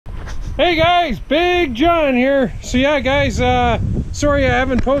Hey guys, Big John here. So yeah guys, sorry I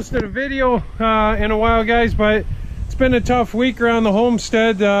haven't posted a video in a while guys, but it's been a tough week around the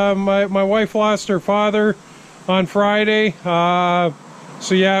homestead. My wife lost her father on Friday, so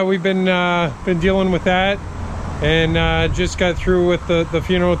yeah, we've been dealing with that, and just got through with the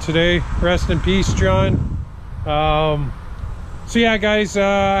funeral today. Rest in peace, John. So yeah guys,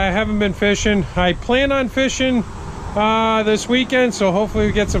 I haven't been fishing. I plan on fishing this weekend, so hopefully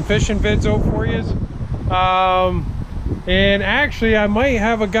we get some fishing vids out for you. And actually I might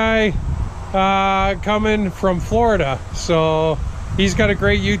have a guy coming from Florida, so he's got a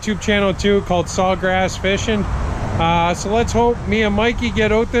great YouTube channel too called Sawgrass Fishing. So let's hope me and Mikey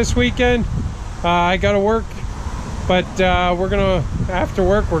get out this weekend. I gotta work, but we're gonna, after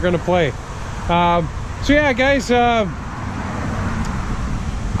work, we're gonna play. So yeah guys,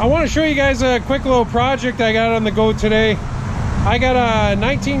 I want to show you guys a quick little project I got on the go today. I got a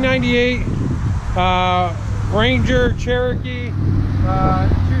 1998 Ranger Cherokee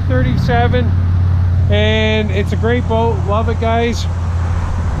 237, and it's a great boat. Love it guys.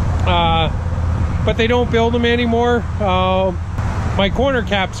 But they don't build them anymore. My corner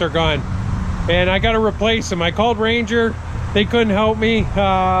caps are gone and I got to replace them. I called Ranger, they couldn't help me.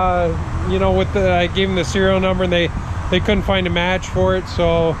 You know, with the, I gave them the serial number and they couldn't find a match for it.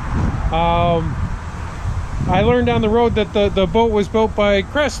 So I learned down the road that the boat was built by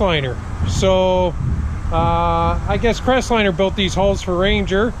Crestliner. So I guess Crestliner built these hulls for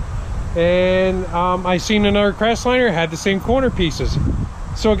Ranger, and I seen another Crestliner had the same corner pieces.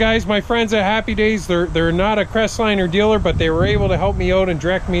 So guys, my friends at Happy Days, they're not a Crestliner dealer, but they were able to help me out and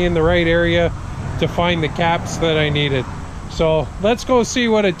direct me in the right area to find the caps that I needed. So let's go see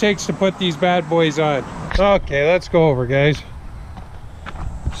what it takes to put these bad boys on. Okay, let's go over guys.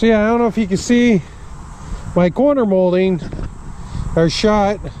 So yeah, I don't know if you can see my corner molding are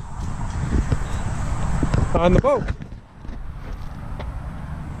shot on the boat.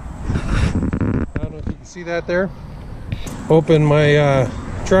 I don't know if you can see that there. Open my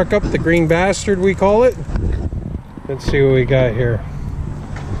truck up, the green bastard we call it. Let's see what we got here.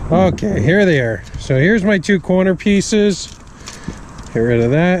 Okay, here they are. So here's my two corner pieces. Get rid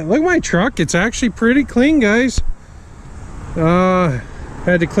of that. Look at my truck, it's actually pretty clean guys.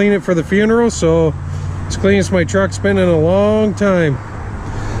 Had to clean it for the funeral, so it's clean as my truck's been in a long time.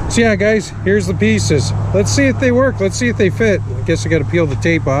 So yeah guys, here's the pieces. Let's see if they work, let's see if they fit. I guess I gotta peel the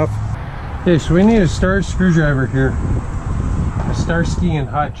tape off. Okay, so we need a star screwdriver here. A Starsky and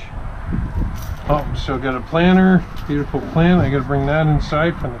Hutch. Oh, so got a planter, beautiful plant. I gotta bring that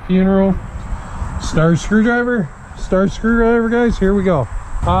inside from the funeral. Star screwdriver guys, here we go.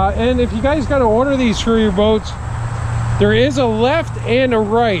 And if you guys got to order these for your boats, there is a left and a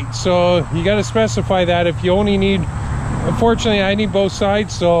right, so you got to specify that. If you only need, unfortunately I need both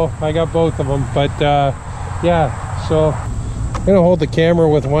sides, so I got both of them. But yeah, so I'm gonna hold the camera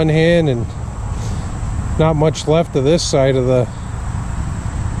with one hand, and not much left of this side of the,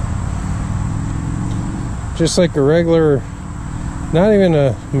 just like a regular, not even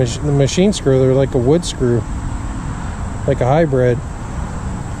a machine screw, they're like a wood screw, like a hybrid.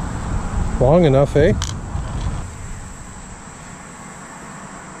 Long enough, eh?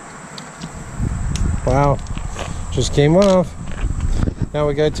 Wow, just came off. Now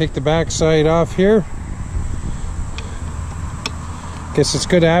we gotta take the back side off here. Guess it's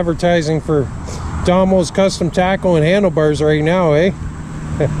good advertising for Domo's Custom Tackle and Handlebars right now, eh?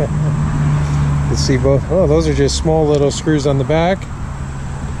 You see both. Oh, those are just small little screws on the back.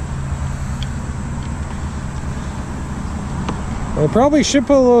 I probably should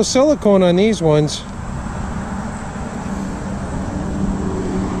put a little silicone on these ones.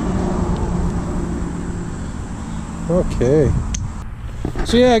 Okay.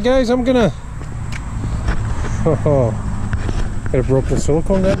 So yeah guys, I'm gonna, got a broken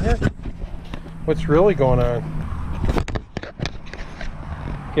silicone down here. What's really going on?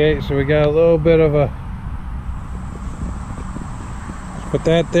 Okay, so we got a little bit of a, put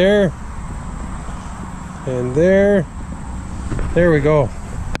that there and there. There we go.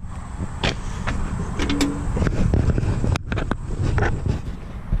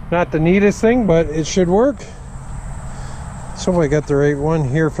 Not the neatest thing, but it should work. So I got the right one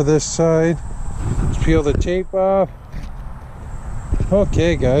here for this side. Let's peel the tape off.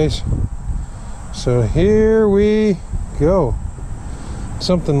 Okay guys, so here we go.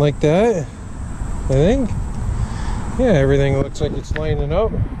 Something like that, I think. Yeah, everything looks like it's lining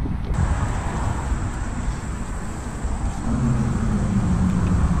up.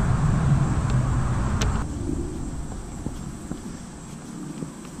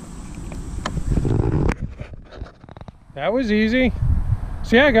 That was easy.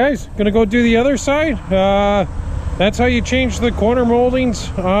 So yeah, guys, gonna go do the other side. That's how you change the corner moldings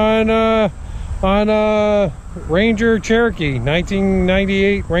on Ranger Cherokee,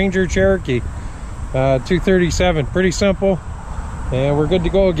 1998 Ranger Cherokee, 237. Pretty simple, and we're good to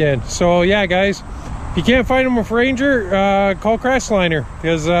go again. So yeah, guys, if you can't find them with Ranger, call Crestliner,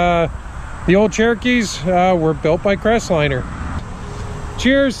 because the old Cherokees were built by Crestliner.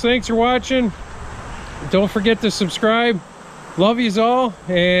 Cheers, thanks for watching. Don't forget to subscribe. Love yous all,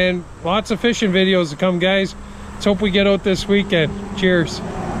 and lots of fishing videos to come, guys. Let's hope we get out this weekend. Cheers.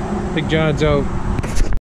 Big John's out.